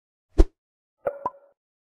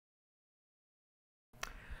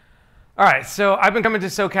All right, so I've been coming to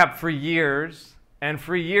SOCAP for years, and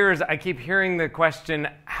for years I keep hearing the question,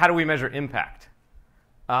 how do we measure impact?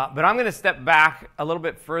 But I'm going to step back a little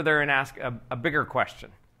bit further and ask a bigger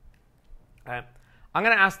question. I'm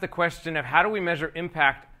going to ask the question of how do we measure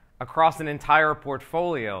impact across an entire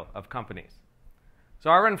portfolio of companies? So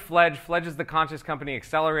I run Fledge. Fledge is the Conscious Company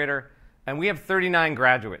Accelerator, and we have 39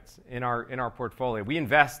 graduates in our portfolio. We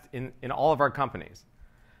invest in all of our companies.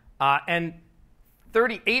 And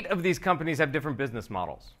 38 of these companies have different business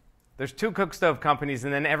models. There's 2 cook stove companies,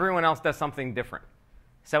 and then everyone else does something different.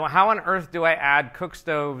 So how on earth do I add cook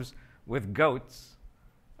stoves with goats,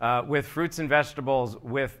 with fruits and vegetables,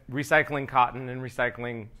 with recycling cotton and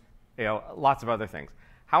recycling, lots of other things?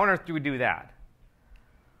 How on earth do we do that?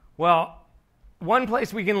 Well, one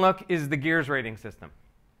place we can look is the Gears rating system.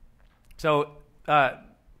 So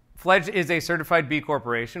Fledge is a certified B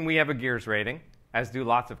Corporation. We have a Gears rating, as do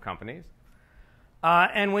lots of companies.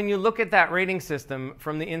 And when you look at that rating system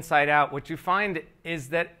from the inside out, what you find is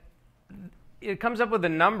that it comes up with a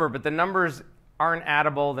number, but the numbers aren't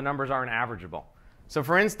addable, the numbers aren't averageable. So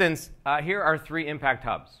for instance, here are 3 impact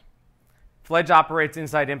hubs. Fledge operates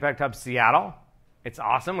inside Impact Hub Seattle. It's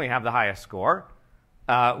awesome. We have the highest score.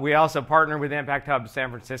 We also partner with Impact Hub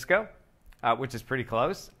San Francisco, which is pretty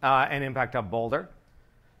close, and Impact Hub Boulder.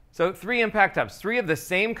 So 3 impact hubs, 3 of the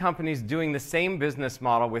same companies doing the same business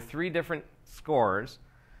model with 3 different scores.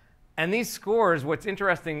 And these scores, what's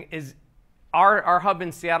interesting is our hub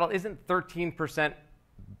in Seattle isn't 13%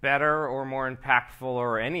 better or more impactful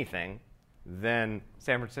or anything than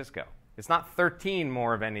San Francisco. It's not 13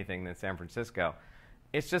 more of anything than San Francisco.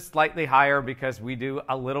 It's just slightly higher because we do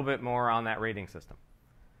a little bit more on that rating system.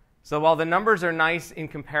 So while the numbers are nice in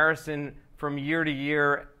comparison from year to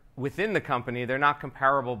year within the company, they're not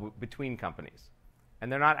comparable between companies.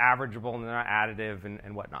 And they're not averageable, and they're not additive,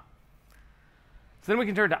 and whatnot. So then we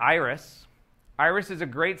can turn to IRIS. IRIS is a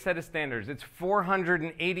great set of standards. It's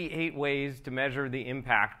 488 ways to measure the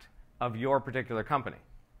impact of your particular company.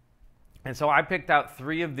 And so I picked out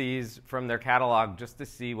 3 of these from their catalog just to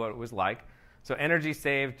see what it was like. So energy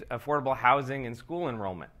saved, affordable housing, and school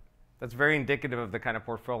enrollment. That's very indicative of the kind of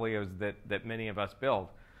portfolios that many of us build.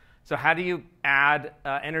 So how do you add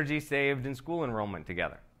energy saved and school enrollment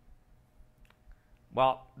together?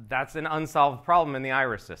 Well, that's an unsolved problem in the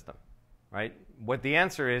IRIS system, right? What the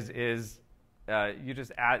answer is you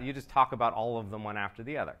just talk about all of them one after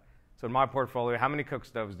the other. So in my portfolio, how many cook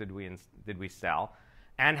stoves did we sell,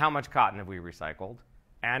 and how much cotton have we recycled,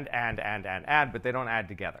 and, but they don't add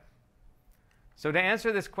together. So to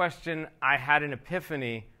answer this question, I had an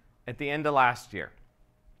epiphany at the end of last year.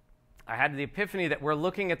 I had the epiphany that we're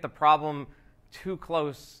looking at the problem too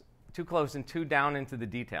close and too down into the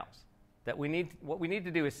details. That what we need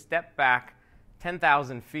to do is step back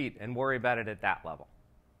 10,000 feet and worry about it at that level,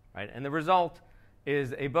 right? And the result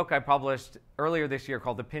is a book I published earlier this year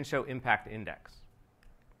called the Pinchot Impact Index.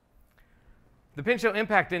 The Pinchot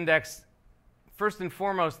Impact Index, first and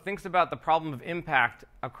foremost, thinks about the problem of impact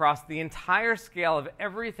across the entire scale of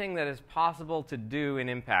everything that is possible to do in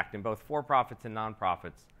impact in both for-profits and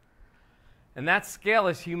nonprofits. And that scale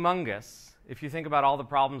is humongous if you think about all the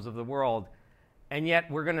problems of the world. And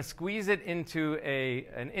yet, we're going to squeeze it into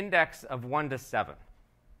an index of 1 to 7.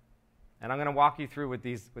 And I'm going to walk you through what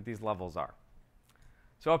these levels are.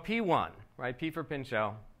 So a P1, right, P for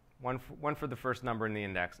Pinchot, one for the first number in the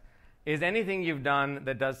index, is anything you've done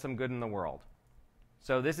that does some good in the world.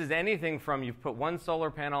 So this is anything from you've put 1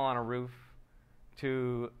 solar panel on a roof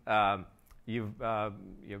to you've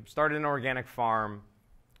started an organic farm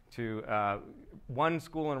to 1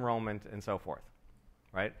 school enrollment and so forth,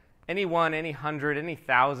 right? Any 1, any 100, any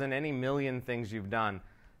 1,000, any million things you've done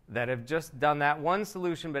that have just done that one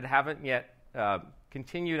solution but haven't yet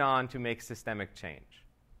continued on to make systemic change.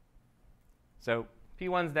 So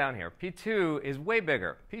P1's down here. P2 is way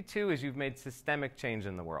bigger. P2 is you've made systemic change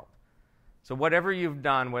in the world. So whatever you've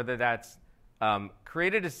done, whether that's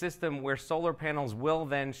created a system where solar panels will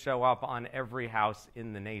then show up on every house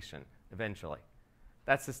in the nation eventually,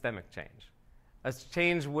 that's systemic change. A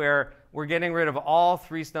change where we're getting rid of all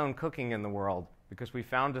 3-stone cooking in the world because we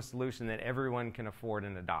found a solution that everyone can afford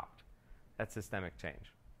and adopt. That's systemic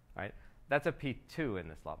change, right? That's a P2 in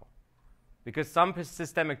this level. Because some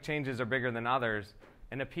systemic changes are bigger than others,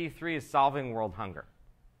 and a P3 is solving world hunger,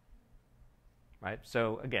 right?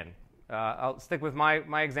 So again, I'll stick with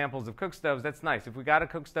my examples of cook stoves. That's nice. If we got a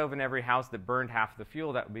cook stove in every house that burned half the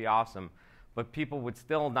fuel, that would be awesome. But people would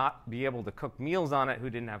still not be able to cook meals on it who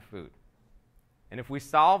didn't have food. And if we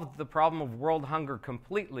solved the problem of world hunger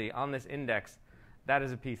completely on this index, that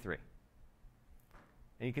is a P3.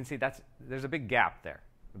 And you can see there's a big gap there.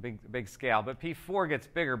 a big scale. But P4 gets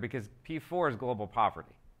bigger because P4 is global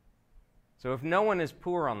poverty. So if no one is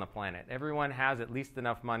poor on the planet, everyone has at least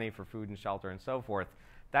enough money for food and shelter and so forth,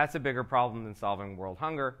 that's a bigger problem than solving world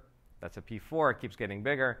hunger. That's a P4. It keeps getting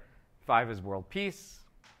bigger. 5 is world peace.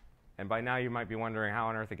 And by now you might be wondering how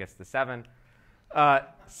on earth it gets to 7.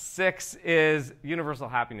 6 is universal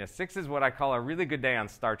happiness. 6 is what I call a really good day on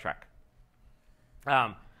Star Trek.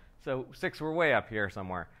 So 6, we're way up here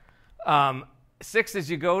somewhere. 6 is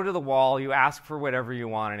you go to the wall, you ask for whatever you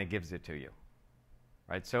want, and it gives it to you.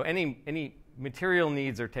 Right? So any material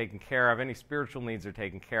needs are taken care of, any spiritual needs are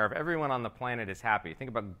taken care of. Everyone on the planet is happy. Think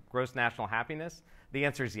about gross national happiness. The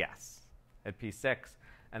answer is yes at P6.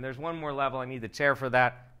 And there's one more level. I need the chair for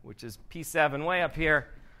that, which is P7 way up here,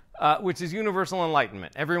 which is universal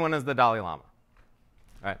enlightenment. Everyone is the Dalai Lama.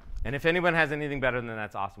 Right? And if anyone has anything better than that,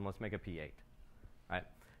 that's awesome. Let's make a P8. Right?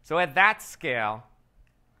 So at that scale,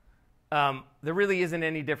 there really isn't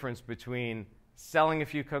any difference between selling a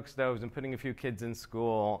few cook stoves and putting a few kids in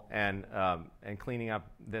school and cleaning up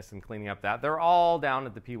this and cleaning up that. They're all down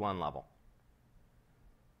at the P1 level,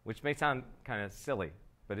 which may sound kind of silly,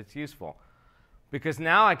 but it's useful. Because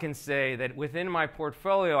now I can say that within my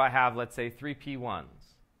portfolio I have, let's say, 3 P1s,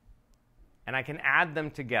 and I can add them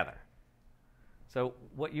together. So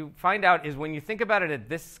what you find out is when you think about it at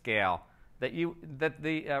this scale, that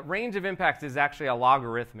the range of impacts is actually a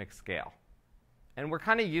logarithmic scale. And we're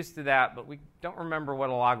kind of used to that, but we don't remember what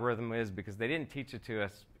a logarithm is because they didn't teach it to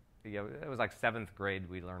us. It was like 7th grade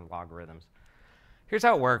we learned logarithms. Here's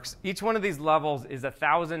how it works. Each one of these levels is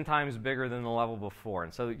 1,000 times bigger than the level before.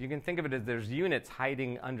 And so you can think of it as there's units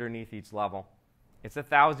hiding underneath each level. It's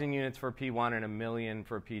 1,000 units for P1 and 1,000,000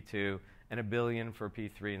 for P2 and 1,000,000,000 for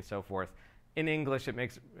P3 and so forth. In English, it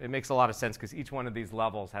makes a lot of sense because each one of these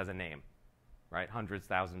levels has a name, right? Hundreds,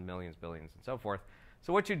 thousands, millions, billions, and so forth.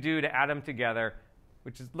 So what you do to add them together,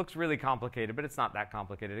 which looks really complicated, but it's not that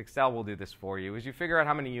complicated. Excel will do this for you, is you figure out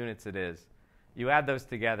how many units it is. You add those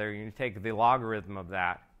together, you take the logarithm of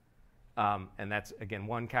that, and that's, again,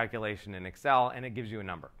 one calculation in Excel, and it gives you a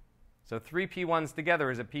number. So 3 P1s together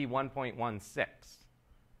is a P1.16.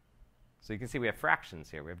 So you can see we have fractions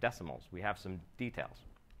here. We have decimals. We have some details.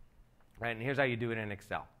 Right? And here's how you do it in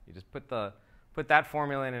Excel. You just put that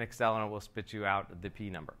formula in Excel, and it will spit you out the P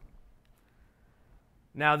number.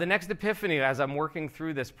 Now, the next epiphany as I'm working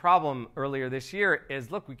through this problem earlier this year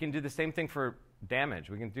is, look, we can do the same thing for damage.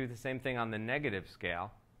 We can do the same thing on the negative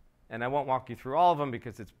scale. And I won't walk you through all of them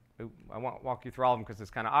because it's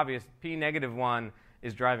kind of obvious. P-1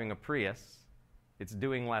 is driving a Prius. It's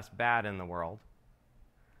doing less bad in the world.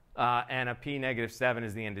 And a P-7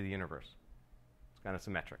 is the end of the universe. It's kind of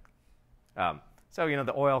symmetric. So,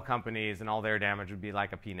 the oil companies and all their damage would be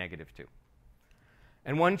like a P-2.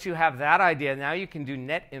 And once you have that idea, now you can do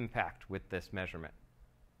net impact with this measurement.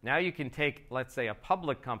 Now you can take, let's say, a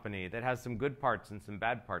public company that has some good parts and some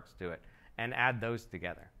bad parts to it and add those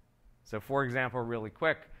together. So for example, really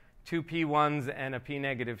quick, 2 P1s and a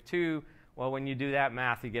P-2, well, when you do that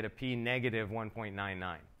math, you get a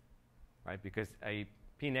P-1.99, right? Because a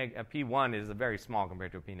P1 is very small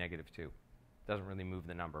compared to a P-2. It doesn't really move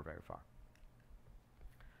the number very far.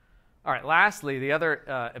 All right, lastly, the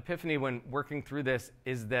other epiphany when working through this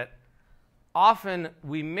is that often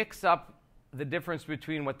we mix up the difference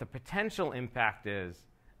between what the potential impact is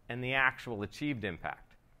and the actual achieved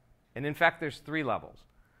impact. And in fact, there's 3 levels.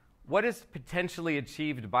 What is potentially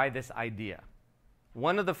achieved by this idea?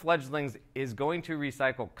 One of the fledglings is going to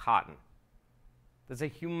recycle cotton. There's a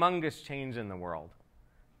humongous change in the world.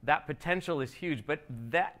 That potential is huge, but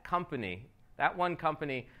that one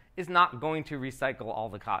company, is not going to recycle all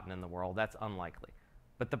the cotton in the world. That's unlikely.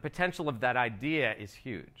 But the potential of that idea is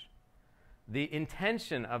huge. The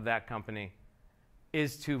intention of that company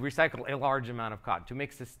is to recycle a large amount of cotton, to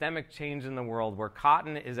make systemic change in the world where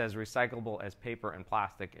cotton is as recyclable as paper and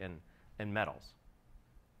plastic and metals.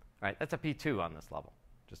 Right? That's a P2 on this level,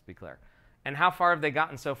 just to be clear. And how far have they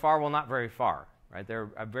gotten so far? Well, not very far. Right? They're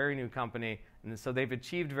a very new company, and so they've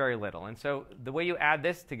achieved very little. And so the way you add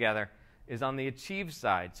this together is on the achieved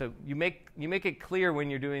side. So you make it clear when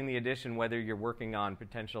you're doing the addition whether you're working on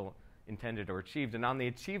potential, intended, or achieved. And on the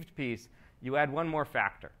achieved piece, you add one more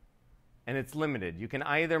factor. And it's limited. You can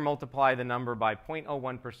either multiply the number by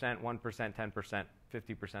 0.01%, 1%, 10%,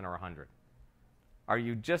 50%, or 100. Are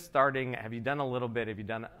you just starting? Have you done a little bit? Have you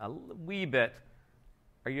done a wee bit?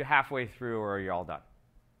 Are you halfway through, or are you all done?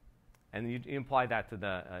 And you apply that to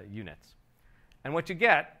the units. And what you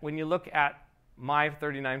get when you look at my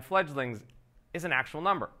 39 fledglings is an actual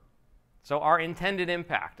number. So our intended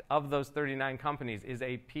impact of those 39 companies is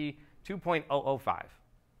a P2.005.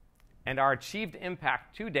 And our achieved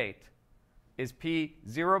impact to date is P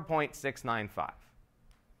 0.695,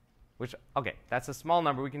 which, okay, that's a small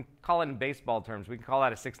number. We can call it in baseball terms. We can call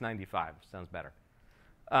that a 695. Sounds better.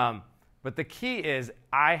 But the key is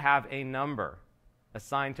I have a number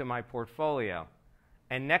assigned to my portfolio,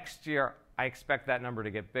 and next year I expect that number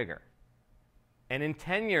to get bigger. And in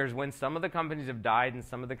 10 years, when some of the companies have died and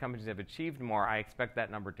some of the companies have achieved more, I expect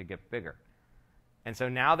that number to get bigger. And so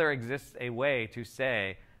now there exists a way to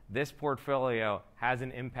say this portfolio has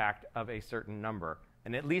an impact of a certain number.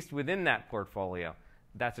 And at least within that portfolio,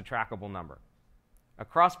 that's a trackable number.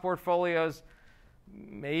 Across portfolios,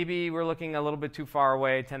 maybe we're looking a little bit too far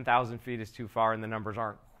away. 10,000 feet is too far, and the numbers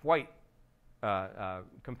aren't quite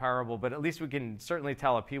comparable. But at least we can certainly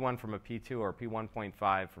tell a P1 from a P2 or a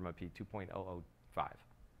P1.5 from a P2.005.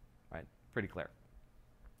 Right? Pretty clear.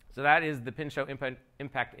 So that is the Pinchot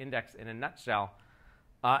Impact Index in a nutshell.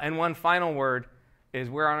 And one final word is,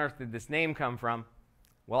 where on earth did this name come from?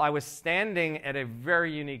 Well, I was standing at a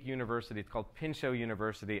very unique university. It's called Pinchot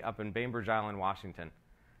University up in Bainbridge Island, Washington.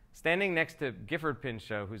 Standing next to Gifford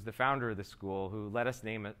Pinchot, who's the founder of the school, who let us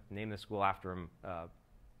name the school after him.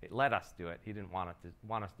 Let us do it. He didn't want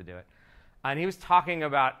us to do it. And he was talking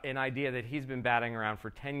about an idea that he's been batting around for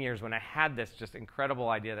 10 years when I had this just incredible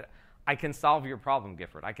idea that I can solve your problem,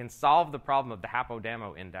 Gifford. I can solve the problem of the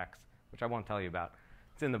Hapodamo index, which I won't tell you about.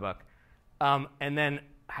 It's in the book. And then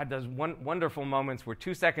had those wonderful moments where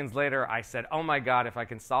 2 seconds later I said, oh my God, if I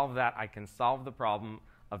can solve that, I can solve the problem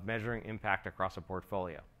of measuring impact across a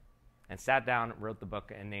portfolio. And sat down, wrote the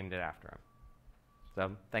book, and named it after him.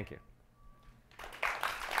 So thank you.